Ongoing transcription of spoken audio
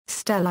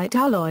stellite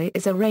alloy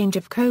is a range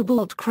of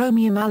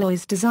cobalt-chromium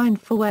alloys designed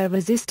for wear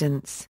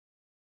resistance.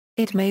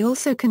 It may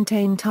also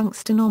contain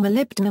tungsten or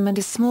molybdenum and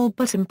a small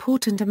but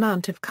important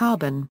amount of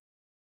carbon.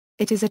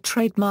 It is a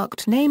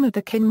trademarked name of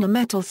the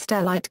Kennametal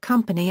Stellite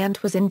Company and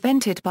was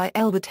invented by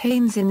Elwood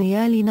Haynes in the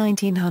early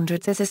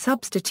 1900s as a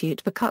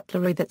substitute for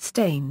cutlery that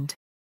stained.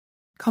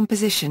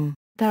 Composition: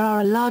 there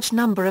are a large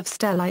number of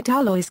stellite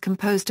alloys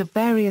composed of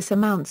various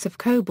amounts of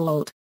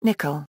cobalt,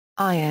 nickel,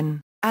 iron,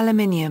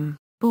 aluminium,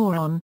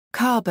 boron,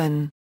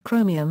 carbon,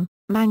 chromium,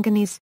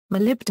 manganese,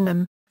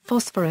 molybdenum,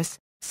 phosphorus,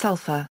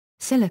 sulfur,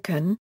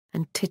 silicon,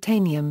 and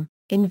titanium,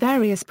 in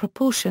various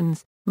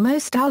proportions,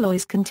 most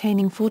alloys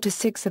containing 4 to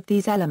 6 of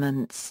these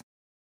elements.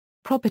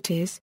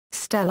 Properties: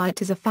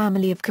 stellite is a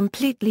family of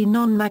completely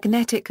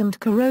non-magnetic and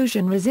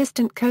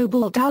corrosion-resistant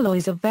cobalt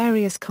alloys of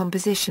various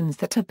compositions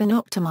that have been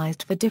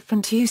optimized for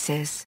different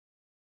uses.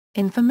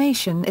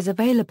 Information is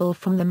available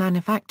from the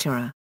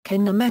manufacturer,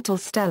 Kennametal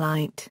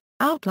Stellite,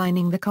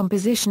 outlining the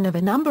composition of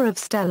a number of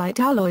stellite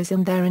alloys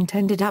and their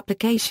intended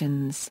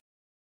applications.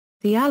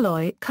 The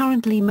alloy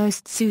currently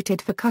most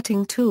suited for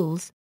cutting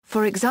tools,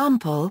 for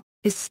example,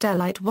 is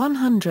Stellite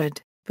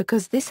 100,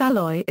 because this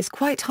alloy is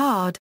quite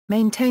hard,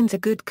 maintains a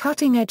good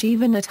cutting edge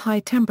even at high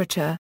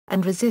temperature,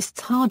 and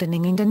resists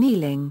hardening and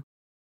annealing.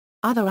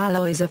 Other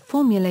alloys are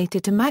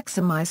formulated to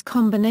maximize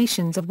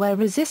combinations of wear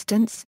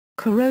resistance,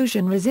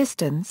 corrosion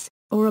resistance,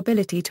 or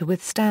ability to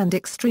withstand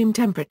extreme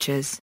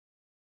temperatures.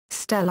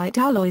 Stellite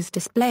alloys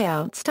display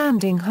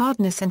outstanding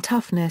hardness and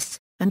toughness,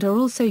 and are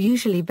also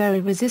usually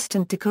very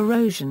resistant to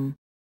corrosion.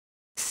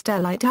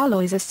 Stellite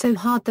alloys are so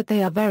hard that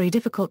they are very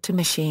difficult to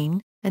machine,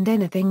 and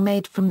anything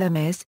made from them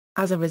is,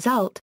 as a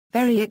result,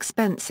 very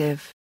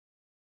expensive.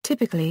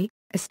 Typically,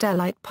 a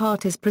stellite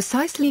part is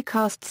precisely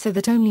cast so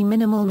that only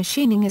minimal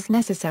machining is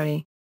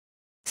necessary.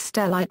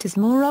 Stellite is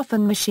more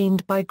often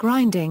machined by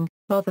grinding,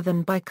 rather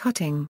than by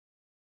cutting.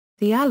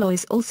 The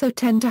alloys also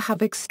tend to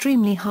have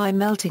extremely high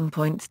melting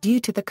points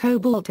due to the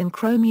cobalt and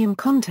chromium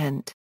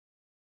content.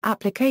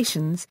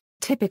 Applications: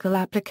 typical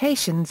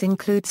applications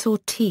include saw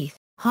teeth,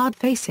 hard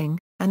facing,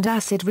 and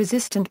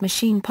acid-resistant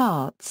machine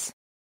parts.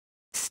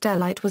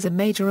 Stellite was a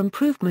major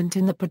improvement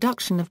in the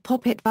production of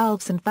poppet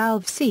valves and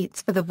valve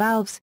seats for the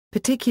valves,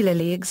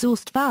 particularly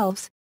exhaust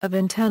valves, of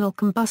internal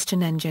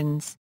combustion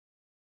engines.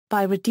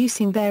 By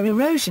reducing their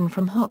erosion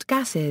from hot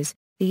gases,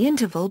 the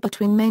interval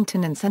between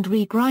maintenance and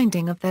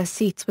regrinding of their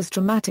seats was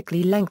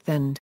dramatically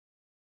lengthened.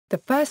 The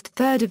first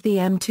third of the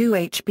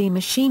M2HB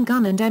machine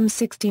gun and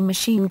M60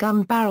 machine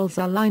gun barrels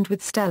are lined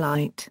with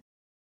stellite.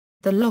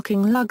 The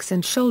locking lugs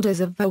and shoulders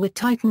of Elwood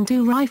Titan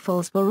II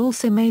rifles were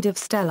also made of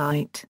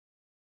stellite.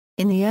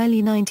 In the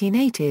early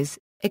 1980s,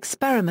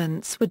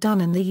 experiments were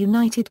done in the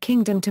United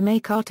Kingdom to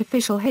make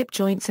artificial hip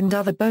joints and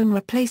other bone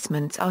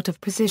replacements out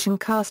of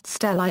precision-cast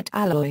stellite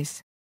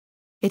alloys.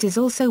 It is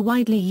also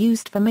widely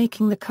used for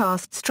making the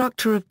cast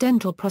structure of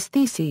dental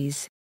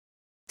prostheses.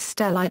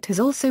 Stellite has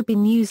also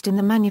been used in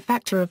the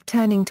manufacture of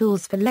turning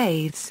tools for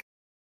lathes.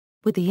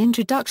 With the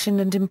introduction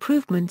and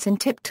improvements in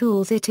tip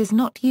tools, it is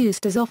not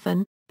used as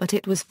often, but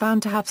it was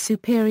found to have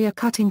superior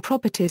cutting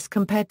properties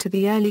compared to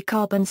the early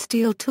carbon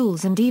steel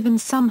tools and even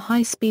some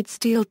high-speed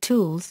steel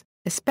tools,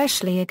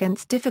 especially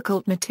against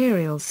difficult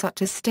materials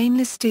such as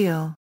stainless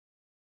steel.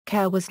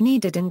 Care was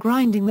needed in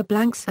grinding the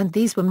blanks, and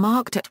these were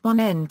marked at one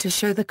end to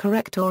show the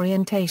correct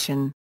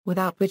orientation,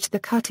 without which the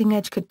cutting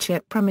edge could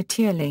chip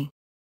prematurely.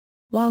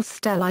 While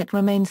stellite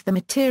remains the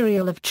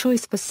material of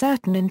choice for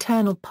certain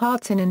internal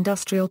parts in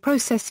industrial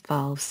process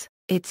valves,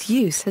 its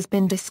use has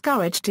been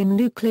discouraged in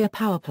nuclear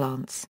power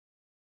plants.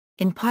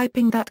 In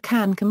piping that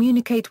can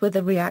communicate with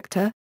a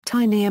reactor,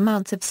 tiny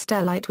amounts of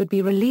stellite would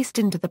be released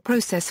into the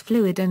process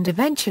fluid and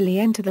eventually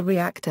enter the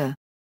reactor.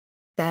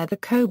 There the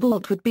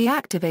cobalt would be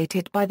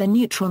activated by the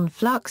neutron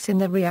flux in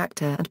the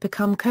reactor and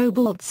become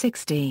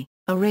cobalt-60,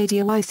 a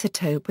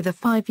radioisotope with a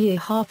 5-year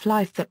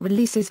half-life that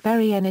releases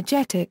very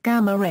energetic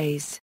gamma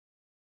rays.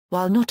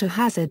 While not a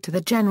hazard to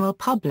the general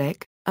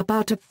public,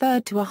 about a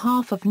third to a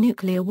half of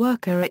nuclear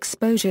worker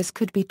exposures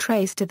could be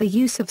traced to the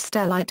use of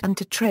stellite and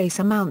to trace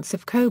amounts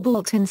of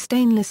cobalt in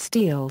stainless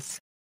steels.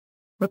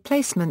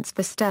 Replacements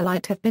for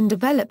stellite have been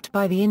developed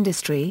by the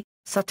industry,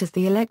 such as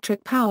the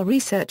Electric Power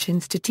Research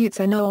Institute's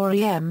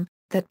NOREM,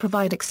 that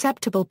provide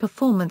acceptable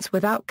performance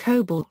without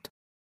cobalt.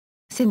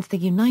 Since the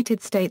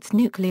United States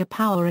nuclear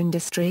power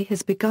industry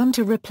has begun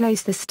to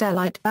replace the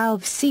stellite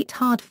valve seat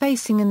hard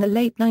facing in the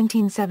late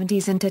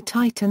 1970s and to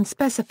tighten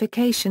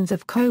specifications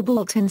of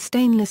cobalt in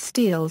stainless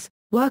steels,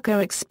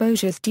 worker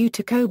exposures due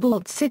to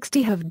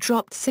cobalt-60 have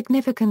dropped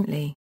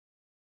significantly.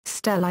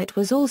 Stellite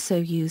was also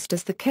used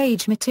as the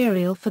cage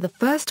material for the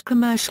first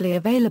commercially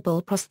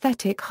available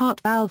prosthetic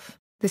heart valve,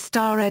 the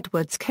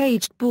Starr-Edwards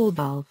caged ball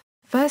valve,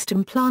 first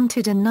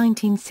implanted in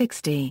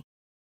 1960.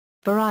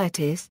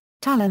 Varieties: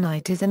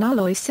 Talonite is an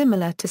alloy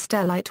similar to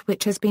stellite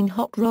which has been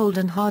hot-rolled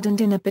and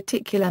hardened in a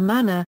particular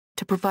manner,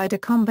 to provide a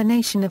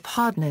combination of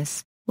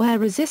hardness, wear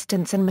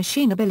resistance and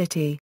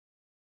machinability.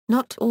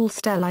 Not all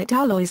stellite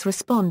alloys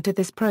respond to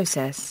this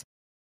process.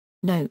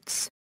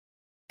 Notes.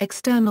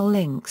 External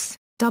links.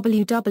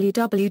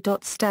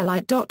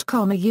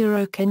 www.stellite.com, a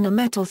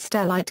Kennametal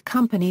Stellite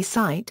Company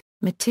site.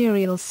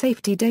 Material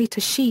safety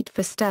data sheet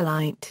for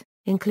stellite,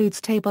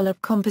 includes table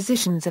of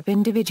compositions of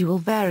individual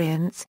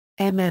variants,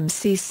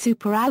 MMC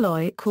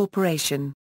Superalloy Corporation.